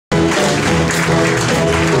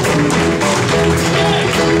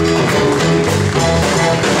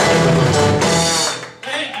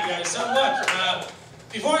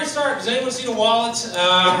the wallet. It's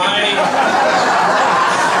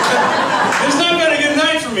not been a good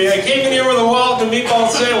night for me. I came in here with a wallet and a meatball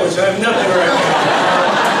sandwich. I have nothing right now.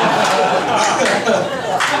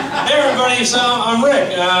 Hey everybody, so I'm Rick.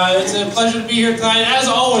 It's a pleasure to be here tonight, as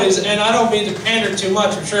always, and I don't mean to pander too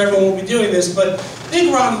much. I'm sure everyone will be doing this, but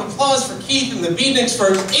big round of applause for Keith and the Beatniks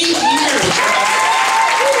for 8 years.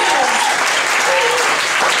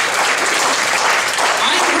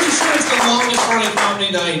 It's the longest running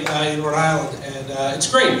comedy night in Rhode Island, and it's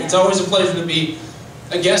great. It's always a pleasure to be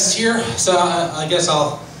a guest here, so I guess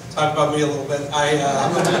I'll talk about me a little bit.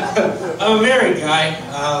 I'm a married guy.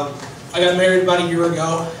 I got married about a year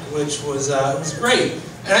ago, which was great.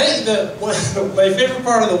 And I think my favorite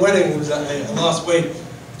part of the wedding was I lost weight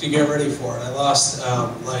to get ready for it. I lost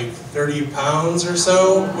like 30 pounds or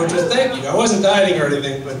so, which was, thank you. I wasn't dieting or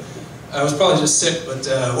anything, but I was probably just sick, but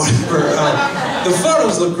whatever. The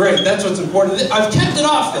photos look great. That's what's important. I've kept it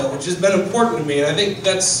off, though, which has been important to me. And I think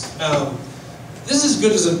that's, this is as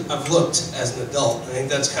good as I've looked as an adult. I think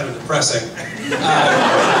that's kind of depressing.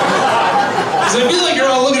 Because I feel like you're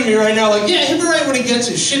all looking at me right now like, yeah, he'll be right when he gets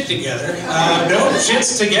his shit together. No,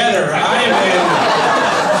 shit's together. I am in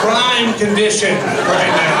prime condition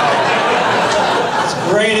right now. It's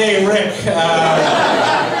grade A Rick. I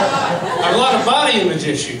have a lot of body image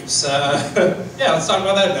issues. Yeah, let's talk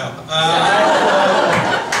about that now.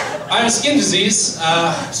 I have a skin disease.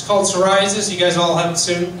 It's called psoriasis. You guys all have it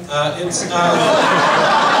soon. Don't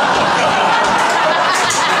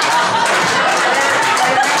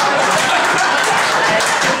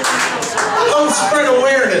spread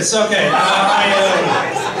awareness. Okay.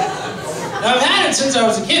 I've had it since I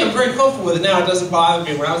was a kid. I'm very comfortable with it now. It doesn't bother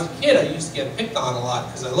me. When I was a kid, I used to get picked on a lot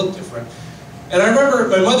because I looked different. And I remember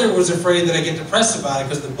my mother was afraid that I get depressed about it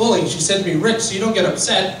because of the bullying. She said to me, Rick, so you don't get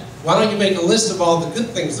upset, why don't you make a list of all the good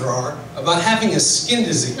things there are about having a skin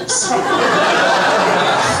disease?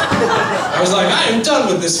 I was like, I am done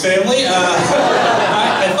with this family.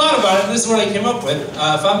 I thought about it, and this is what I came up with. If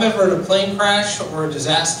I'm ever in a plane crash or a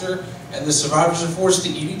disaster and the survivors are forced to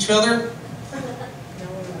eat each other,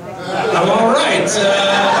 I'm all right.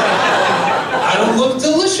 I don't look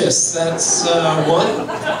delicious, that's one.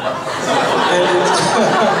 And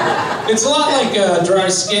it's a lot like dry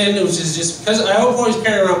skin, which is just because I always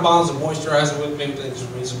carry around bottles of moisturizer with me, which is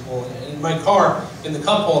reasonable. And in my car, in the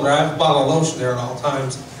cup holder, I have a bottle of lotion there at all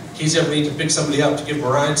times. In case you ever need to pick somebody up to give them a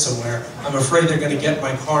ride somewhere, I'm afraid they're going to get in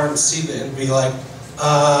my car and see it and be like,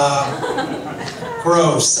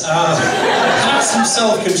 gross. Have some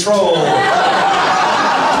self-control.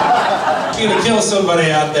 You're going to kill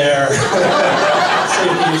somebody out there.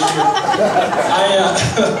 Safety issue.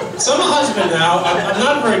 So I'm a husband now. I'm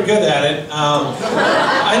not very good at it.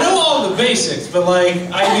 I know all the basics, but like,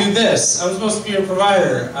 I do this. I'm supposed to be a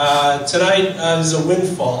provider. Tonight is a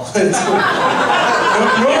windfall.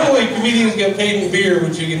 Normally, comedians get paid in beer,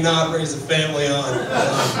 which you cannot raise a family on.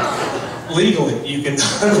 Legally, you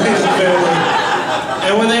cannot raise a family.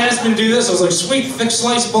 And when they asked me to do this, I was like, sweet, thick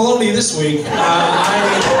sliced bologna this week.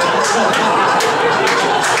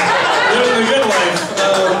 Living the good life.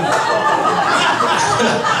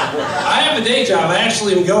 I have a day job. I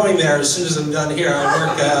actually am going there as soon as I'm done here. I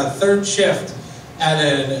work third shift at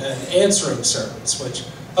an answering service, which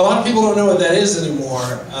a lot of people don't know what that is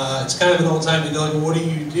anymore. It's kind of an old time to go, like, what do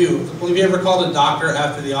you do? Have you ever called a doctor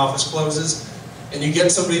after the office closes and you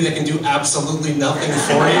get somebody that can do absolutely nothing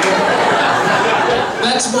for you?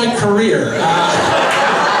 That's my career.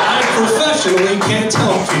 I professionally can't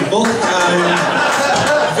help people.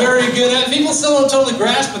 I'm very good at it. People still don't totally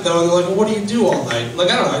grasp it though, and they're like, well, what do you do all night? Like,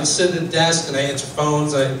 I don't know, I just sit at a desk and I answer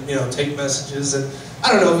phones, I take messages, and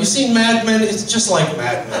I don't know, have you seen Mad Men? It's just like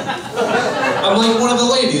Mad Men. I'm like one of the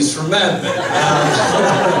ladies from Mad Men.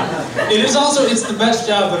 It's the best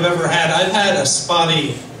job I've ever had. I've had a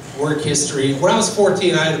spotty work history. When I was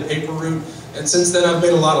 14, I had a paper route, and since then I've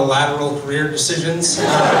made a lot of lateral career decisions.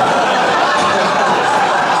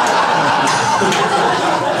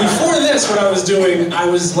 Before this, what I was doing, I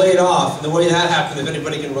was laid off. And the way that happened, if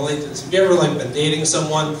anybody can relate to this, have you ever been dating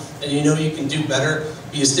someone and you know you can do better,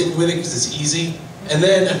 but you stick with it because it's easy? And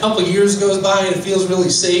then a couple of years goes by and it feels really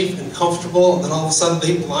safe and comfortable, and then all of a sudden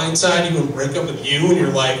they blindside you and break up with you, and you're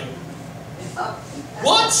like,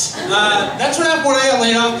 what? That's what happened when I got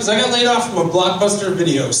laid off, because I got laid off from a Blockbuster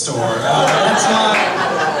video store.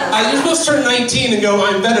 You're supposed to turn 19 and go,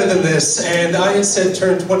 I'm better than this, and I instead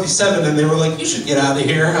turned 27, and they were like, you should get out of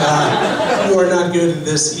here. You are not good at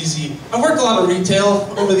this easy. I've worked a lot of retail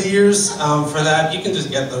over the years. For that, you can just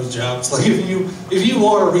get those jobs. Like, if you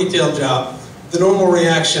want a retail job, the normal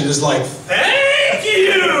reaction is like, thank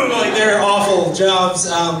you! Like, they're awful jobs.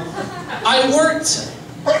 I worked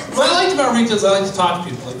What I liked about retail is I like to talk to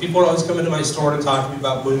people. Like, people would always come into my store to talk to me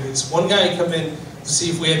about movies. One guy would come in to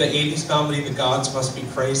see if we had the 80s comedy, The Gods Must Be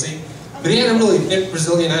Crazy. But he had a really thick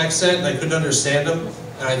Brazilian accent, and I couldn't understand him.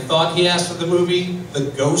 And I thought he asked for the movie,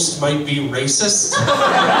 The Ghost Might Be Racist.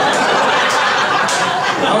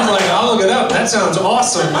 I was like, I'll look it up. That sounds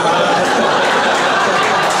awesome. Like,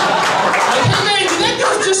 hey man, did that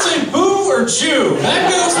ghost just say boo or chew? That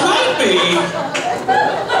ghost might be.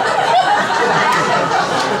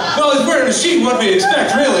 Well, he's wearing a sheet, what do you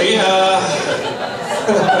expect, really?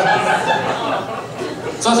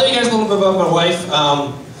 So I'll tell you guys a little bit about my wife.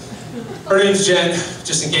 Her name's Jen,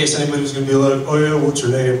 just in case anybody was going to be like, oh yeah, what's her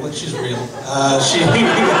name? Like, she's real.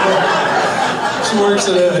 She works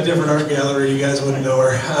at a different art gallery, you guys wouldn't know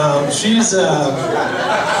her. She's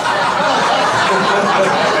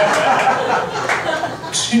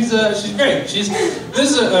great.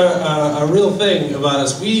 This is a real thing about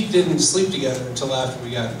us. We didn't sleep together until after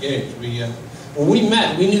we got engaged. When we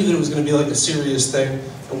met, we knew that it was going to be like a serious thing,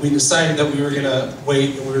 and we decided that we were going to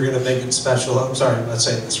wait and we were going to make it special. I'm sorry, I'm not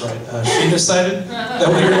saying this right. She decided that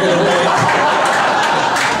we were going to wait.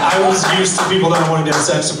 I was used to people not wanting to have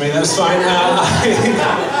sex with me. That's fine.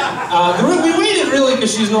 We waited really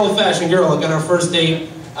because she's an old-fashioned girl. Like on our first date,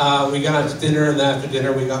 we got out to dinner, and then after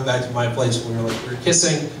dinner we got back to my place and we were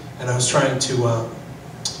kissing, and I was trying to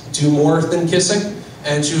do more than kissing,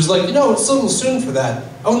 and she was like, you know, it's a little soon for that.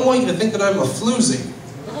 I wouldn't want you to think that I'm a floozy.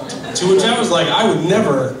 To which I was like, I would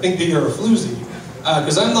never think that you're a floozy,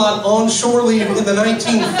 because I'm not on shore leave in the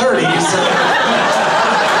 1930s.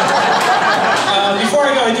 Before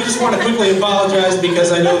I go, I do just want to quickly apologize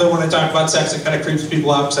because I know that when I talk about sex, it kind of creeps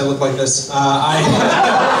people out because I look like this.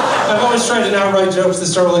 I've always tried to now write jokes that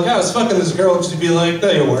start like, I was fucking this girl, and she'd be like,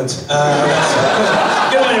 no, you weren't.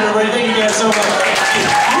 Good night, everybody. Thank you guys so much.